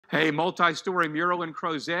A multi-story mural in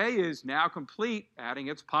Crozet is now complete, adding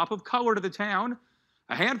its pop of color to the town.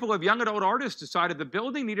 A handful of young adult artists decided the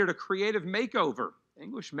building needed a creative makeover.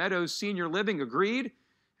 English Meadows Senior Living agreed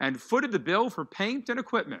and footed the bill for paint and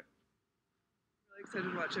equipment. Really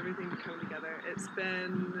excited to watch everything come together. It's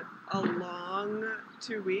been a long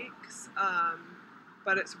 2 weeks,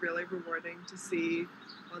 but it's really rewarding to see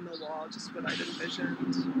on the wall just what I'd envisioned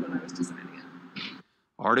when I was designing it.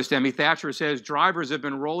 Artist Emmy Thacker says drivers have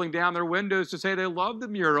been rolling down their windows to say they love the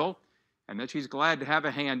mural and that she's glad to have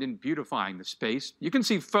a hand in beautifying the space. You can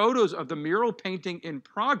see photos of the mural painting in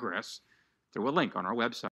progress through a link on our website.